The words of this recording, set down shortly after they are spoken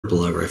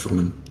Below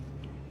rifleman.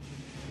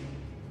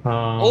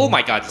 Oh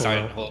my god, so sorry,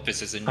 I hope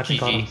this isn't I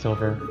think autumn GG.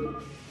 silver.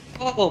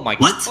 Oh my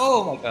god. What?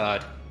 Oh my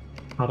god.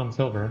 Autumn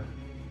silver.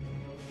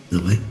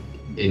 No way.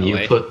 And No you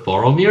way. put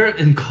Boromir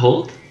in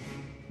gold?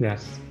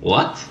 Yes.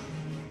 What?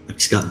 I've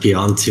just got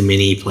beyond too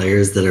many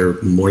players that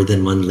are more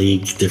than one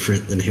league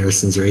different than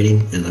Harrison's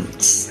rating, and I'm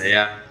just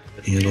Yeah.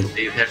 handled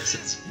Dave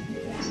Harrison's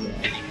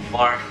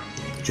anymore.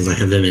 because I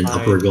have him in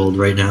upper gold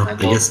right now. I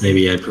guess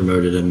maybe I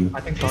promoted him I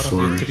think autumn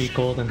before. used to be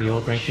gold in the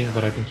old ranking,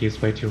 but I think he's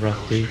way too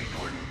rusty.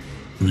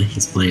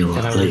 He's playing a And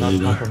lot I will lately, not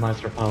though. compromise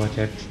for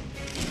politics.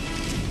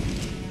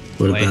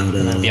 What Wait,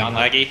 about Beyond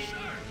Laggy?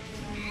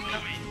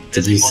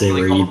 Did you say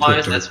where you put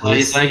Dark That's why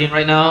he's Blaze? lagging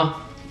right now.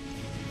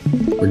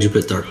 Where'd you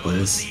put Dark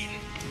Blaze?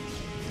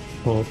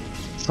 Gold.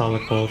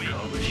 Solid gold.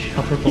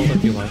 Upper gold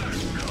if you like.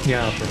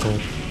 Yeah, upper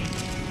gold.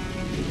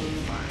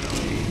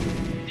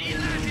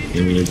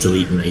 I'm gonna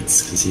delete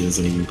Knights because he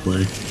doesn't even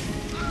play.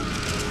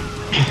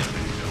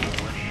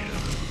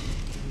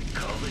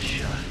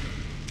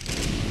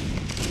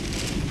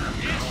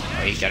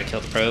 Oh, you gotta kill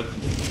the probe.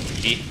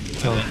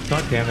 GG. Oh,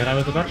 god damn it, I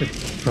was about to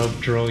probe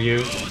drill you.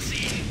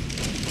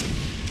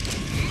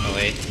 Oh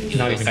wait.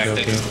 Not Illegal even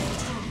tactics.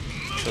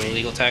 joking. Actual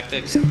illegal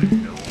tactics.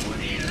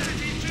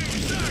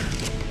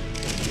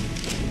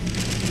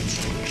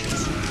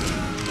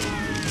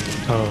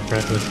 Oh,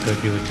 Red was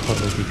good, you would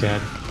totally be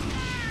dead.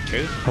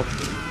 True. Oh.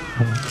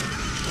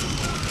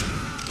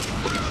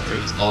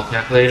 It's all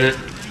calculated.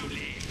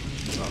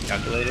 It's all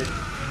calculated.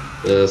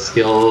 The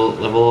skill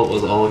level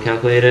was all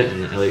calculated,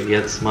 and Elliot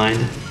gets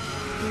mined.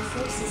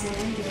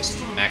 Just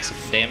max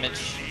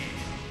damage.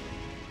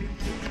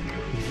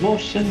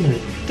 Motion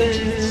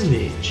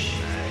damage.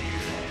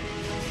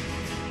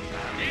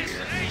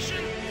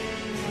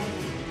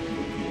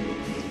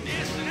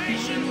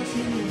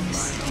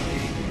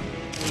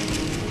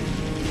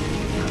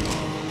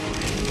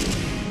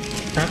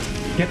 Trap,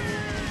 get.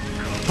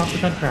 Pop the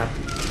gun trap.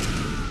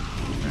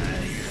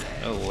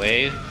 No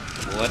way.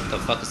 What the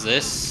fuck is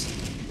this?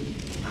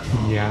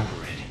 Yeah.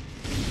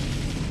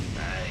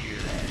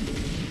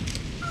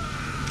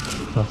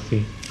 Let's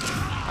see.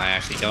 I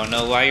actually don't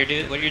know why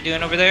what you're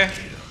doing over there.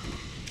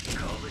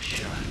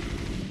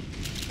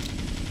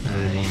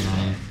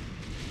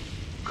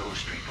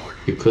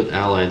 You could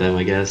ally them,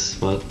 I guess,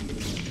 but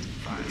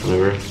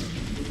whatever.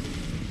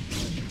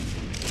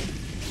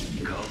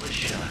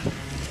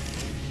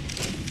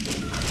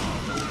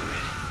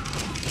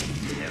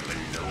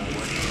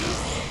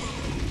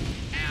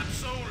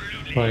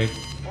 Like,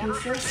 Your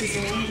forces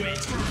are under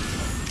attack.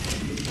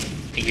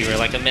 I think you were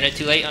like a minute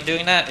too late on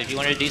doing that. If you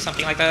wanted to do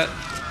something like that.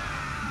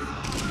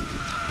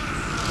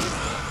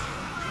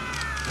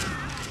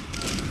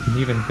 and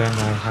even then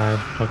I had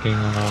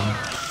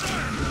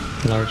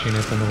fucking, large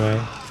units in the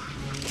way.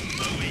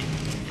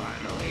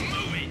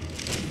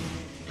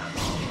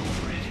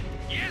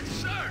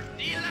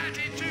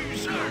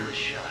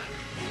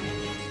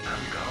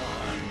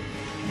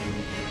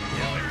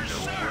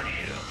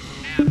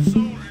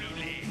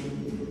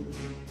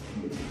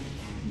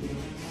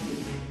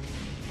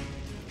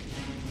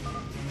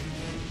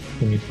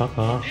 Can you fuck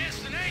off?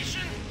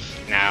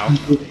 Now.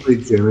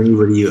 Like Germany,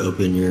 where do you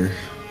open your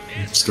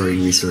stored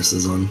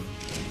resources on?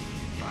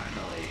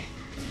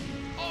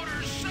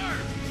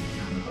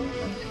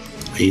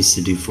 I used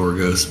to do 4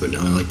 ghosts, but now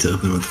I like to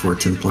open with 4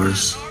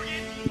 Templars.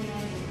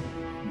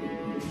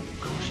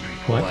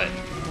 What?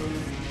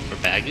 For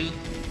Bagu?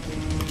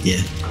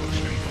 Yeah.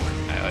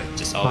 I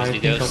just I always do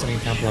think ghosts. opening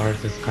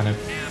Templars is kind of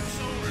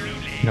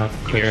not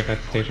clear at that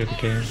stage of the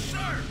game.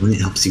 Well,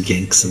 it helps you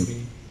gank some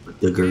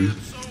bigger.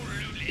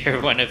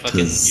 You're one of fucking.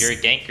 'Cause- You're a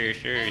ganker,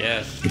 sure,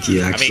 yeah. If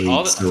you actually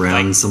all the-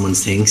 surround like-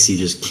 someone's tanks, you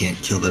just can't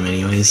kill them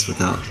anyways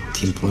without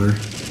Templar.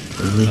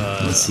 Really?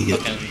 Unless you get.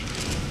 Fucking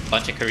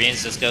bunch of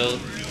Koreans just go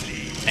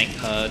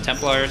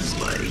Templars.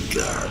 My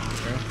god.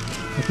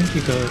 I think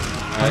you go.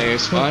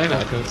 It's fine.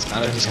 It's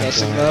kind of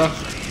disgusting though.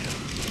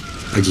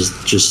 I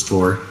just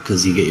 4,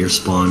 because you get your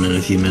spawn in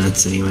a few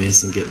minutes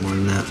anyways and get more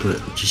than that, but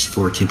just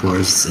 4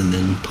 Templars and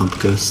then pump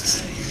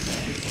ghosts.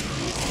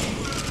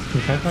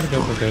 If I gotta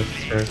go for ghosts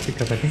first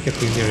because I think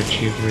it's easier to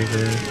choose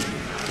Reaver,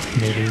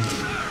 maybe.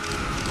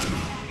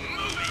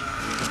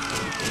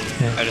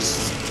 Yeah. I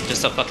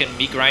just a fucking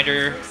meat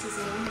grinder.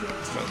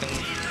 Fucking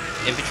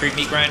infantry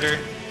meat grinder.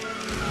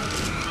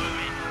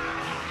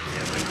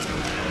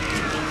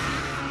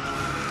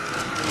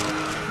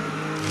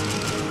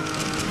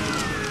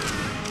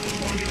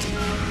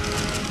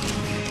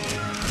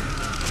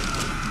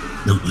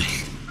 No way.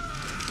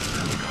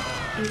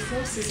 Your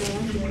forces are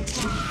under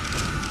attack.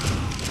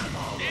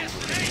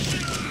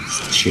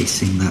 Just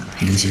chasing that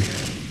Panzer.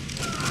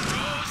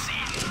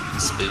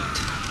 Spooked.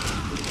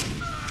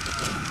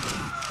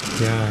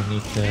 Yeah, I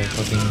need to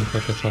fucking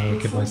focus on Your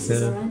wicked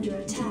forces are myself. under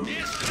attack.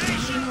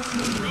 Moving of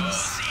minions.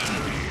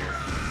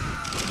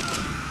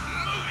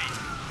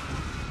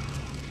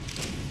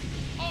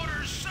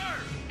 Orders, sir!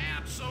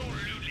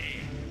 Absolutely!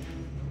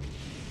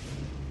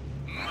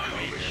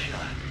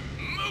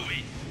 Move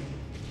it!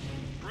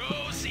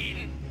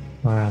 Proceeding!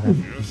 Wow,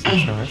 that's a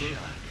shot.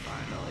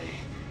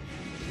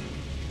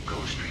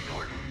 Ghost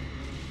reporting.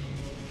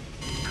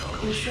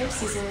 Your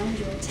forces are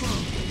under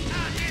attack.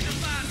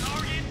 Identify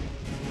target.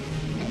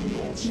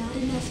 Not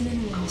enough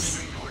minerals.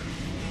 Reporting.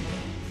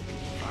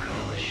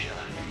 Final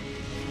shot.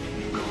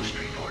 Ghost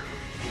reporting.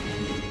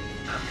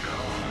 I'm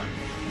gone.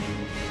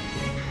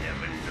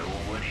 Never know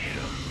what hit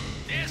 'em.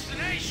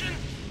 Destination.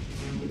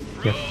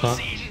 Yes, sir.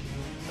 Proceeding.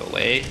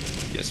 Away.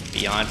 Just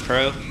beyond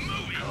pro.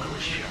 Moving.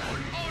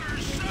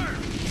 Orders, sir.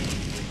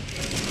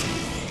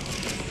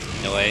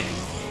 No way.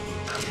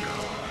 I'm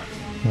gone.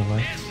 No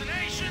way.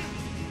 Destination.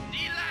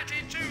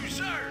 Delighted to,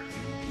 sir.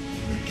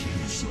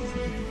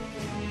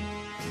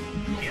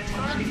 Yes,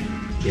 sir.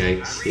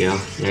 Yikes, yeah,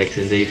 yikes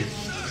indeed.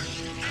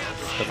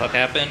 What the fuck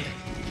happened?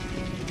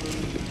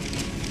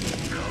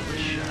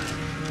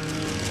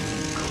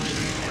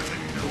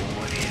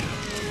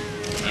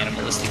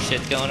 Animalistic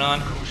shit going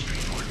on.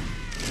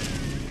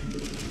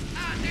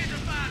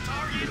 Identify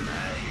target.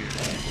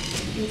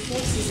 Your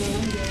forces are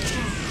under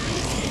attack.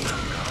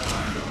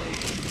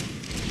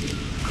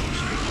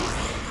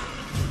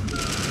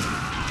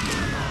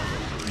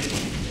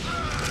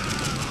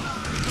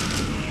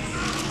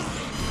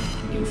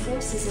 Your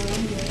forces are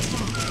under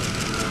attack.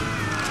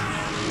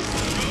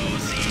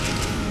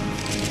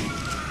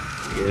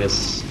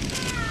 Yes.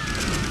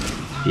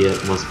 Yeah,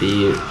 must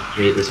be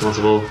made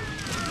responsible.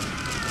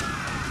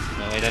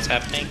 No way that's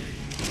happening.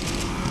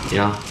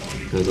 Yeah,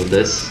 because of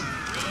this.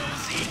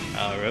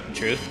 Oh, rip,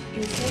 true.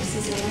 Your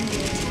forces are under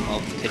attack.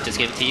 Well, could just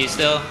give it to you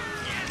still.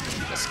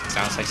 This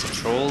sounds like some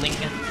trolling.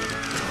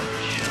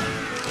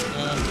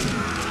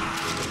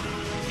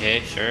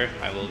 Okay, sure,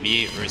 I will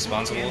be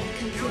responsible.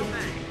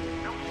 Complete.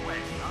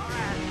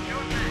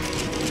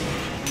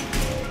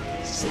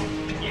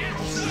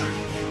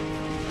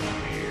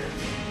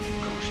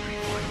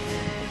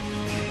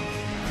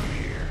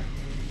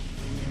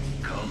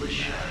 Call the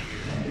shot.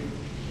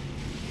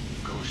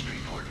 Ghost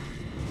report.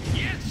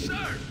 Yes,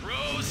 sir.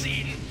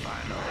 Proceeding.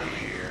 Final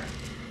here.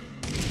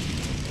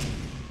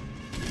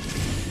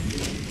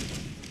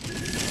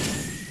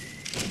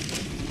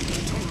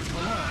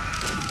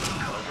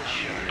 Call the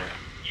shot.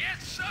 Yes,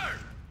 sir.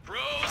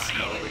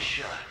 Proceeding. Call the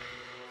shot.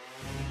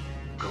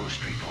 Ghost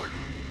report.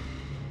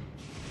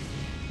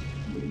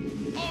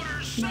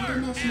 Orders, Not sir.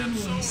 enough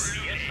minerals.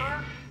 Absolutely. Yes,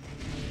 sir.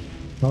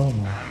 Oh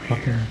my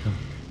fucking god.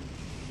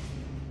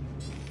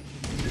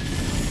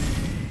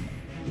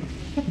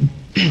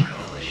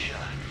 Call the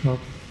shot. Well,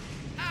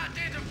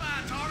 Identify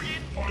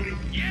target.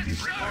 Yes,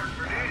 sir.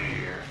 I'm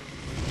here.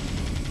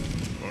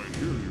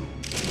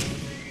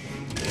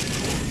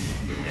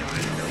 Never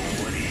know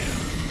what hit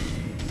 'em.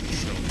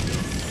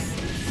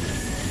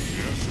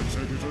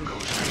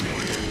 Ghost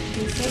report.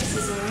 Your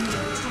forces are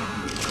under attack.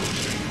 Ghost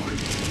report.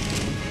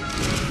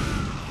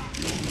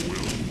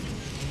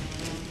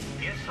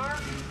 Yes, sir.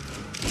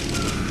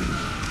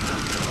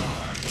 I'm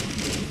gone.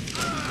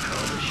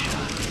 Call the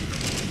shot.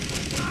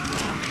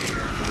 I'm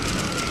here.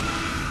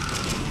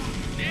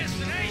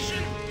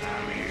 Destination.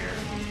 I'm here.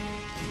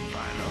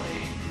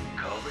 Finally.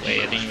 Call the Wait, I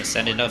shot. didn't even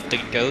send enough to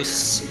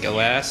ghosts. Go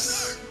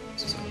ass.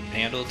 So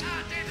handled.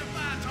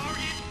 Identify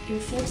target. Your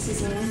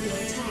forces are under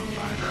attack. I'm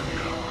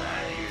gone. I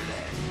hear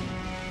that.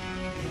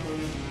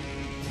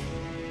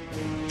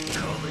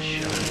 Call the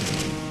shot.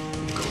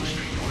 Ghost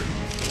report.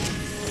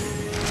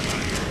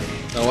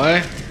 No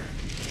way.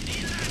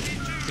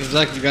 Seems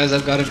like you guys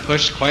have gotten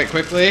pushed quite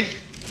quickly.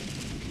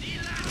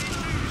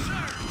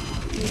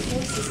 Your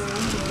forces are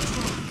under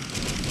attack.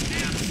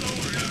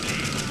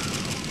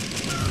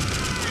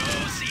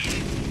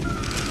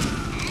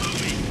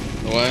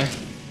 No way.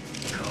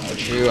 Oh,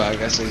 true. I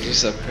guess it's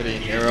just a pretty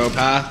narrow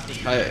path.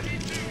 Cut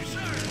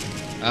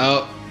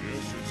out.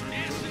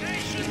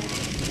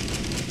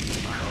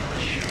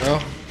 Bro.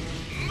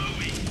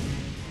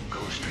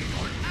 Ghost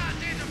report.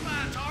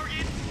 Identify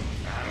target.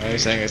 Are you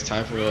saying it's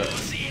time for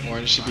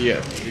Orange to be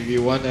a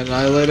 3v1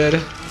 annihilated?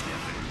 Yes,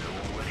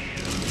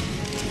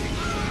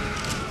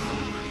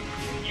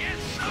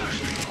 sir.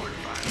 Ghost report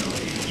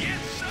finally.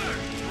 Yes, sir.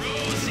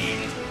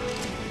 Proceeding.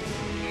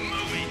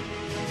 Moving.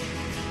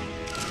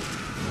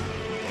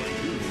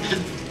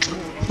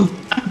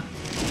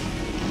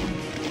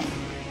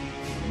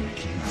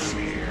 I'm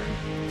here.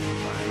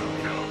 Finally.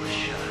 Call the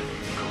shot.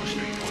 Ghost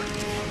report.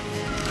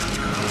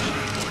 Ghost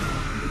report.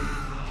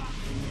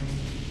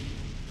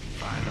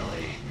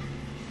 Finally.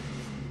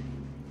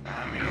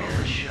 I'm here. Call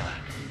the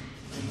shot.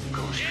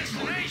 Ghost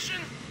report.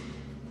 Destination.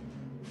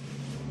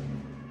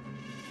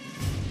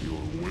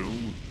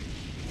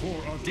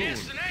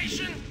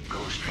 Destination.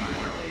 Ghost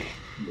finally.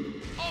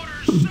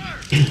 Orders, sir.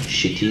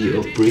 Shitty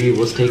of Bree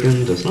was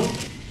taken just now.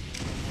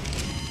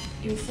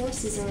 Your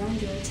forces are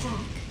under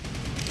attack.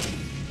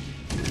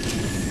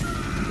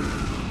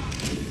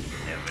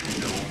 Never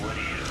know what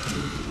hit 'em.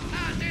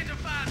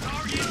 Identify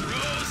target.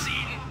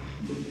 Proceeding.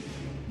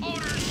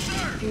 Orders,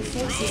 sir. Your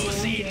forces are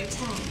under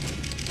attack.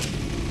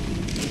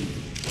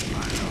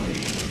 Finally.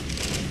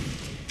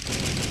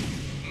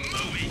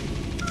 Moving.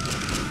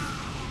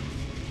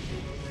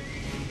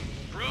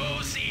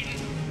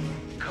 Proceeding.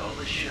 Call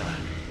the shot.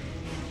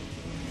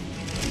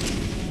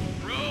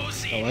 No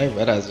Proceeding. way.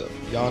 Red has a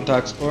beyond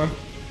attack score.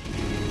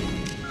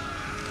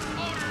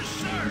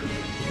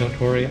 don't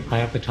worry, I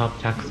have the top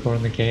tax score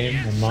in the game,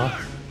 and Moss.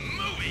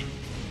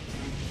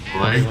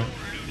 Why?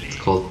 It's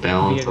called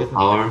balance of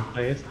power.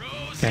 Place,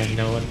 and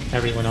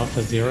everyone else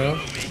has 0.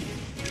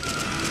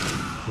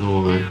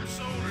 No way.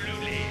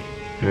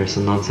 There's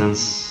some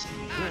nonsense.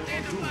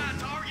 Identify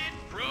target.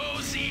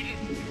 Proceeding.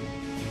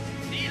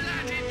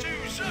 Delighted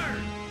to, sir.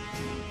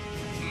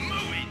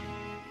 Moving.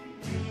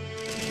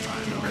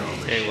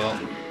 Okay, well,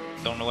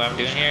 don't know what I'm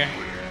doing here.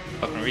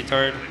 Fucking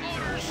retard.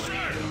 Orders, sir.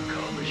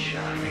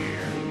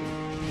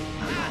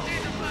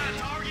 Identify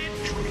target.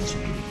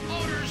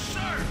 Orders,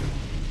 sir.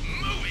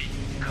 Moving.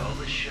 Call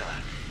the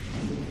shot.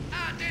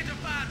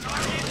 Identify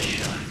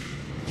target.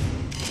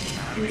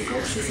 Your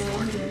forces are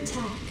under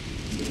attack.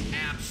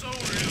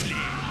 Absolutely.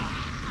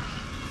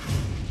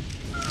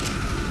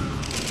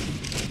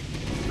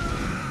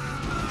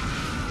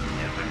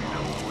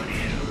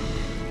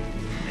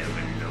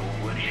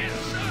 Yes,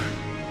 sir.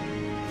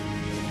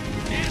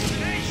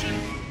 Destination.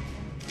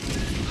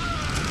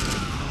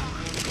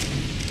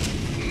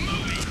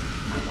 Moving.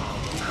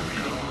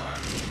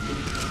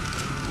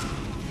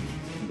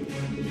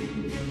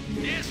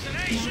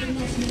 Destination. Not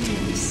enough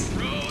minerals.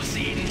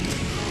 Proceeding.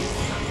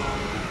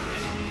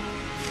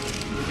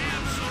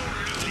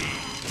 Absolutely.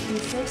 Your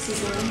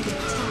forces are under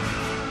attack.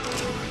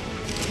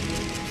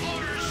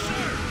 Orders,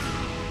 sir.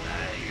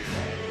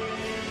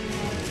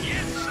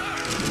 Yes, sir.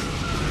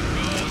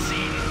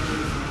 Proceeding.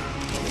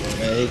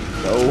 Okay,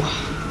 go.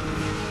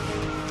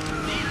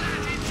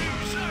 Delighted to,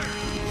 sir.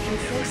 Your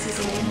forces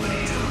are under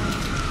attack.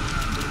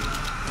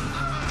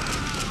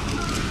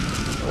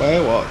 Away,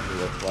 what you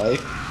look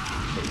like.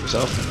 Put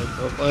yourself in a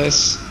good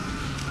place.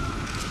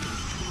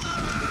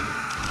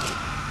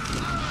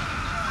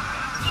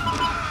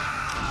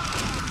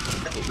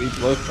 Be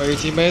blocked by your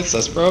teammates,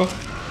 that's bro.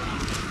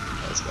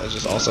 This guy's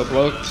just also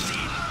blocked.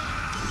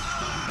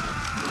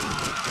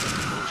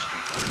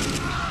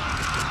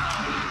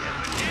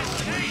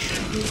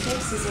 Your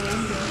forces are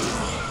under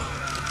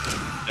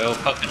attack. No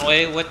fucking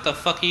way. What the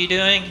fuck are you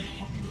doing?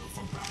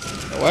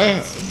 Away,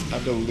 it's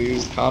time to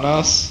lose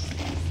kaunas.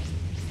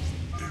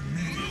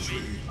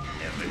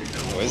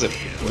 What is it?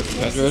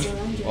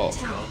 1400? Well,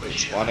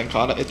 it's spawning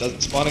kaunas. It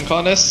doesn't spawn in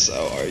kaunas,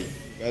 so are you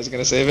guys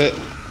gonna save it?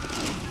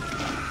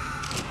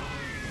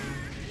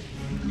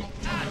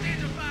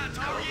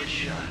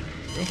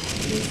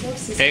 Your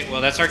forces Okay, well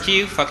that's our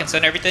cue. Fucking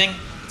send everything.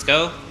 Let's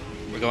go.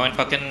 We're going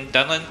fucking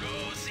Dunland.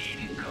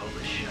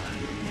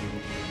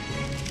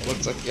 It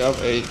looks like you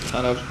have a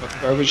ton of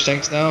garbage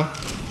tanks now. Your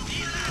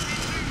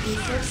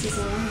forces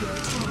are under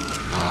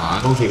attack.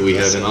 I don't think we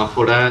have enough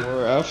for that.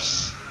 4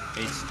 Fs.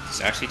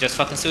 He's actually just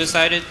fucking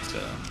suicided. So.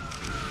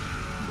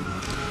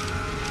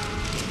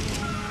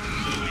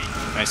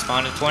 I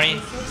spawned in 20.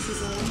 Your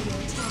forces are under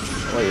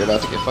attack. Oh, you're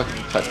about to get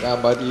fucking cut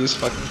down by these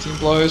fucking team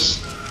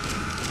blowers.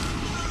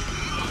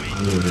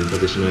 I'm in a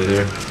position right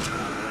there.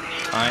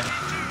 Fine.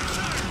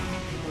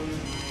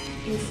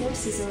 Your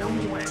forces are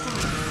under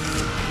attack.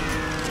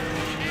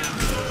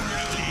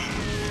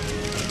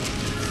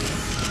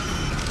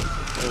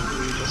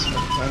 Hopefully you just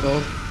fucking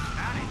tangled.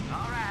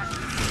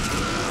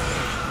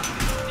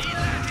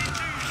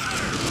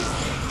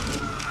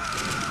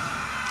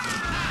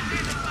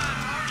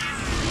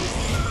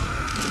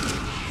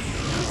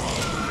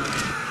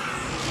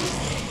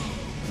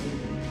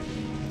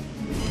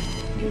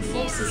 Your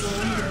forces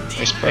are under attack.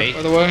 Nice perk, Wait,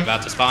 by the way.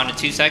 about to spawn in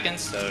 2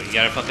 seconds, so you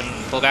gotta fucking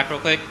pull back real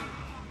quick.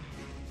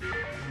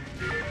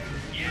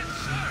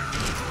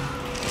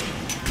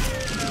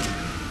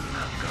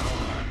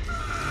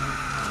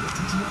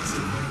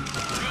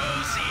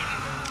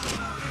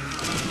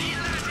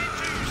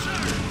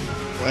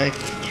 Like,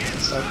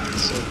 something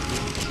so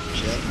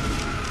shit.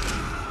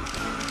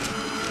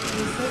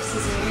 Your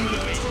forces are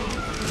under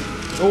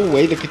attack. No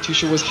way the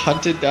Katusha was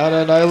hunted down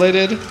and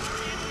annihilated.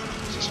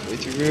 It's just way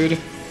too rude.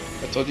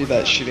 I told you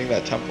that shooting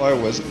that Templar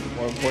was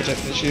more important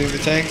than shooting the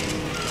tank.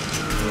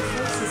 Your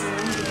forces are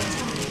under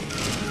attack.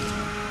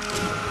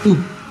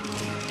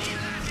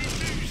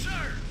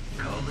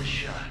 Call the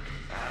shot.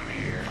 I'm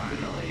here.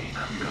 Finally.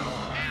 I'm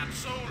gone.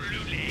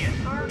 Absolutely.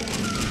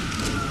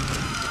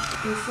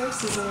 Your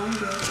forces are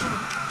under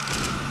attack.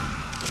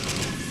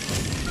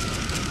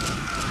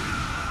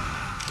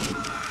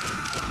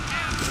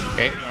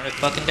 Okay, run it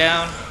fucking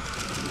down.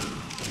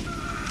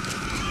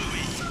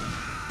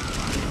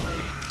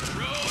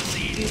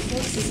 Your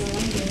forces are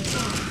under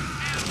attack.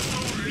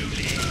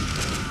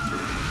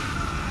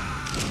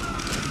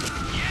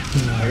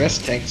 I guess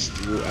tanks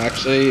do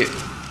actually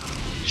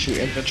shoot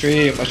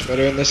infantry much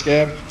better in this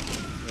game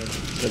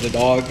than the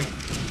dog.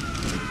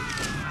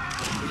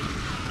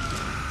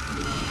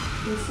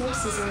 Your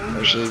forces are under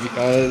Partially attack.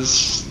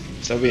 because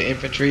Soviet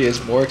infantry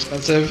is more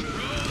expensive.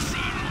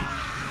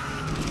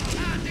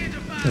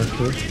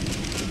 Okay.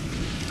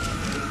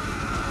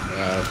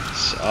 Yeah,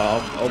 it's,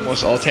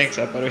 almost all tanks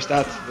have better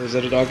stats than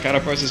their dog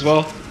counterparts as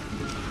well.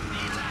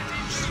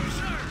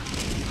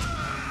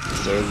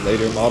 They're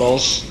later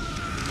models.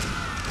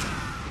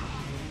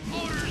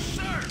 Orders,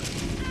 sir.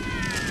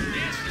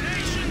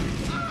 Destination.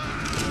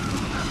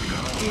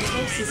 Your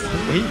forces are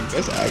under Wait, you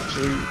guys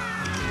actually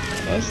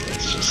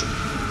That's just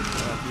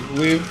cannot be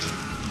believed.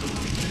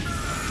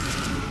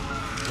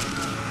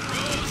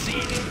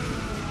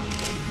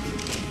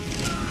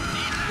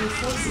 Your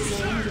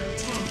forces are under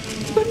attack.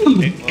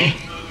 Well,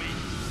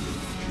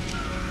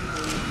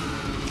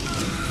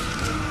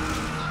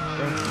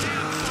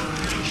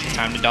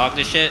 Time to dog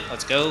this shit.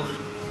 Let's go.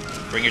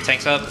 Bring your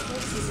tanks up.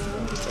 Forces are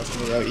under attack.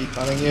 definitely out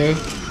econing you.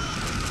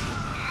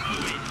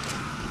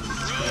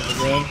 Spam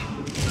again.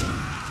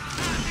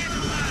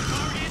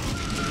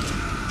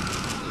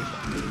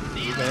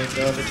 Rebank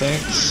down the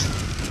tanks.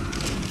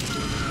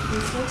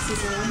 Your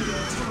forces are under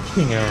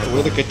attack.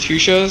 Where the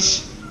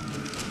Katyushas?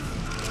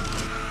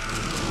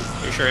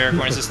 Pretty sure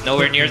Aragorn's is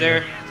nowhere near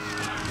there.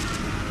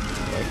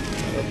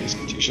 I love these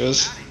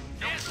Katyushas.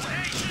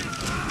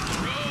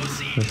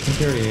 That's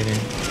infuriating.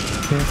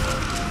 Okay.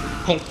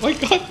 Oh my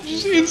god,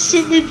 just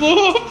instantly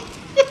blow up!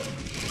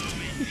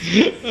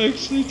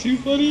 Actually too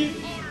funny.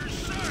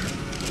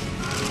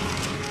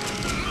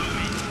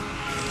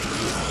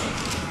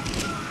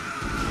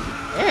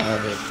 Yeah,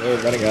 I mean,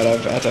 they're running out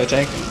of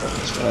anti-tank.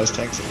 This one has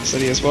tanks in the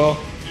city as well.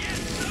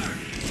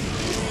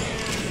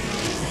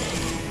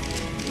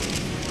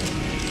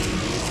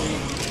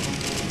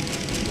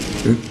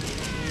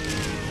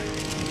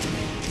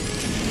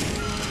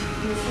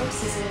 Your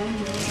forces are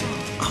under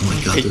attack. Oh my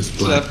god, Hey, those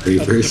black that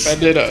reavers.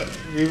 Defended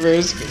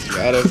reavers because you're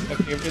out of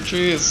fucking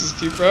infantry. This is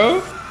too pro.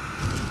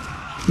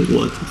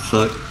 What the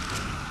fuck?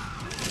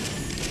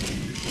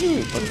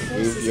 Ooh, fucking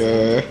move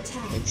your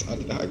tanks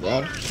onto the high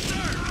ground.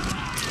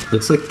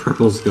 Looks like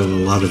purple's got a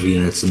lot of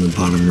units in the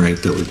bottom right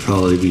that would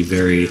probably be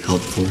very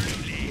helpful.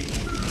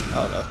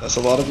 I don't know if that's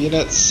a lot of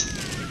units. I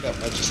think that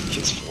might just be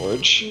his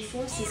forge. Your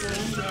forces are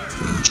under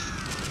attack.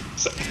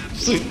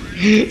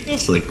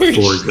 It's like 4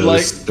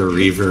 ghosts, a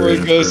reaver, 4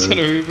 and a ghosts and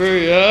pro. a reaver,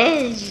 yeah.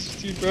 It's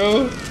just too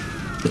pro.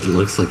 It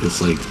looks like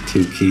it's like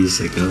 2 keys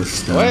a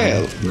ghost.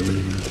 Well,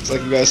 looks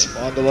like you guys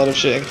spawned a lot of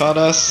shit in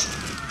kaunas.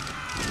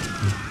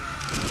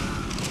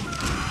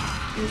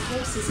 Your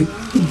forces are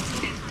under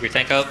attack. Your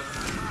tank up.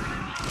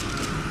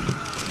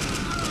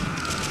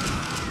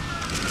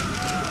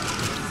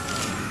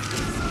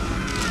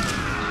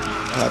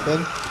 What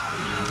happened?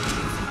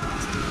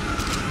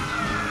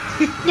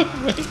 No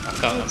way.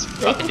 I'm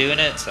fucking doing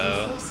it, Your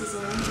so. forces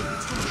are under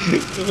attack. You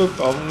have a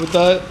problem with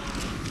that?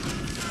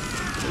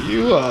 Are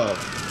you,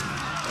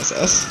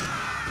 SS?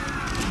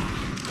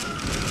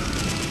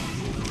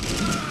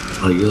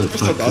 Oh, you're like I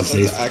still fuck, got 'cause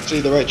that's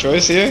actually the right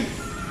choice here.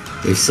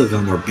 they've still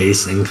got more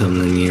base income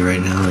than you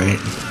right now, right?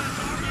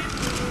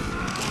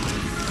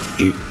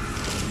 You,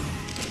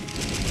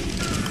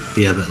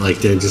 yeah, but like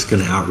they're just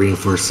gonna out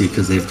reinforce you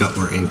because they've got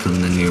more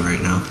income than you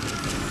right now.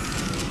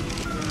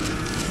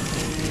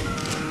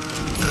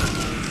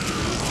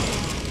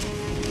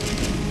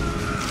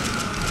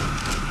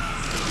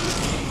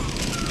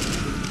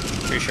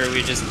 Pretty sure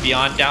we're just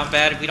beyond down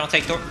bad if we don't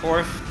take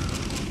Dwarf.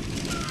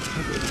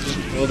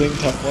 Just building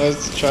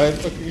Templars to try and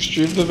fucking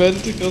stream the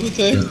vent to kill the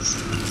tanks.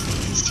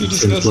 It's too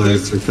disgusting.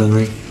 Templars are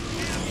coming.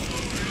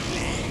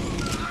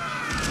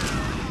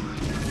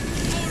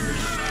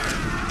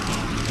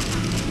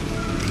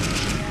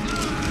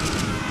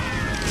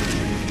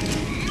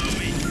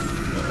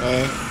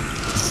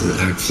 This is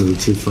actually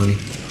too funny.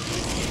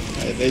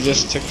 They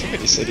just took too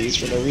many cities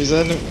for no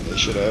reason when they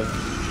should have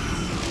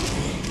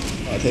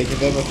not taken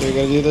them if they were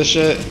gonna do this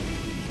shit.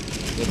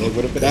 Then they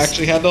would have been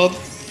actually handled.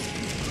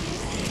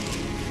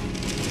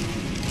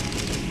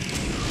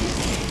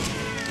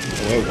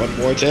 Oh, wait, one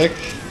more tick.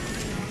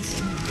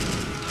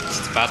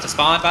 It's about to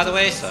spawn, by the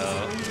way,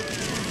 so.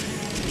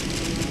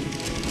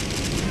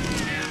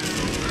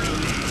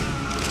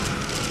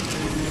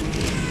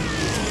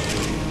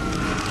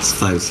 It's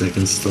 5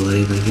 seconds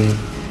delayed, I think.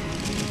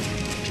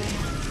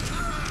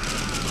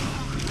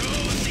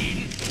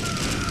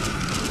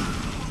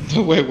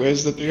 Wait,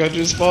 where's the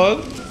 300 spawn?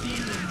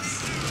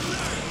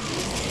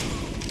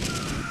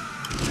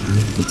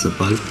 It's a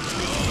bug.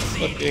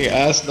 Fucking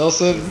ass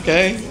Nelson,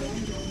 okay?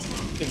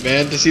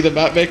 Demand to see the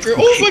map maker.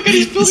 Oh my god,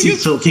 he's building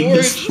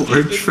his his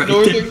forge forge in right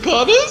northern there.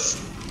 kaunas?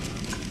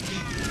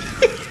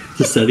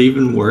 Does that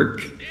even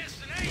work?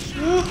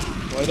 Yeah,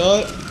 why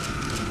not?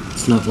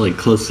 It's not like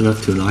close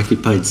enough to an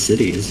occupied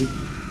city, is it?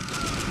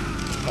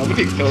 How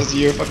many kills do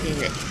your fucking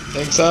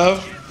tanks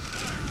have?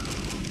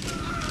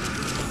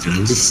 Did I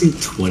just see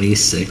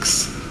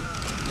 26?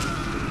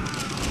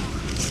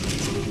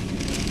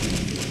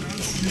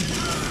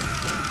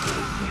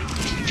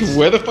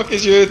 Where the fuck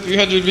is your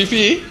 300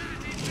 VP?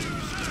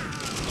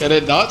 Can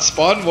it not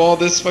spawn while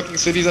this fucking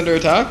city's under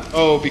attack?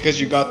 Oh,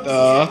 because you got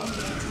the...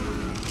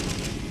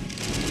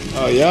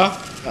 Oh yeah?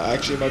 That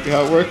actually might be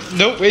how it works.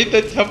 No, wait,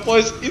 the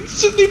Templars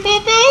instantly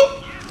pop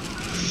out?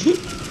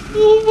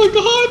 Oh my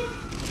god!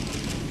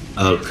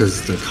 Oh,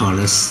 because the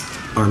Kaunas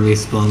army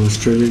spawn was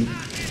triggered?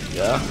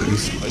 Yeah,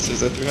 Nice. this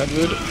is at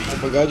 300. Oh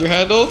my god, you're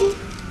handled?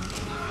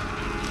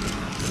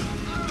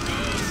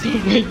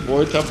 Wait,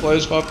 more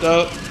Templars popped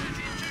out?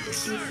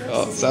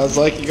 Well, sounds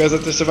like you guys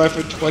have to survive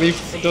for 20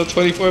 until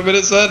 24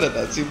 minutes then, and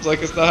that seems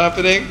like it's not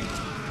happening.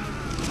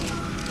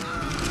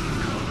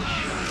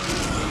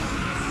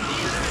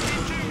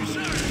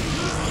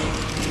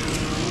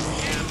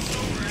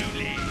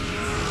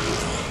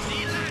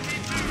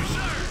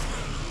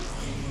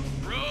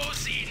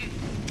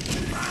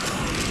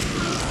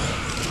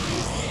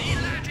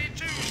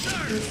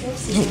 Your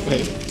forces are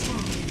Wait. under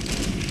attack.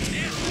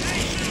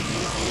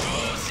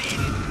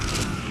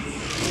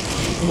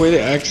 The way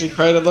they actually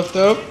cried and left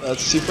up?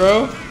 That's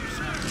C-Pro?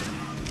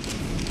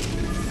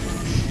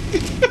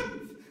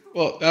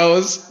 Well, that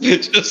was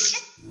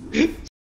just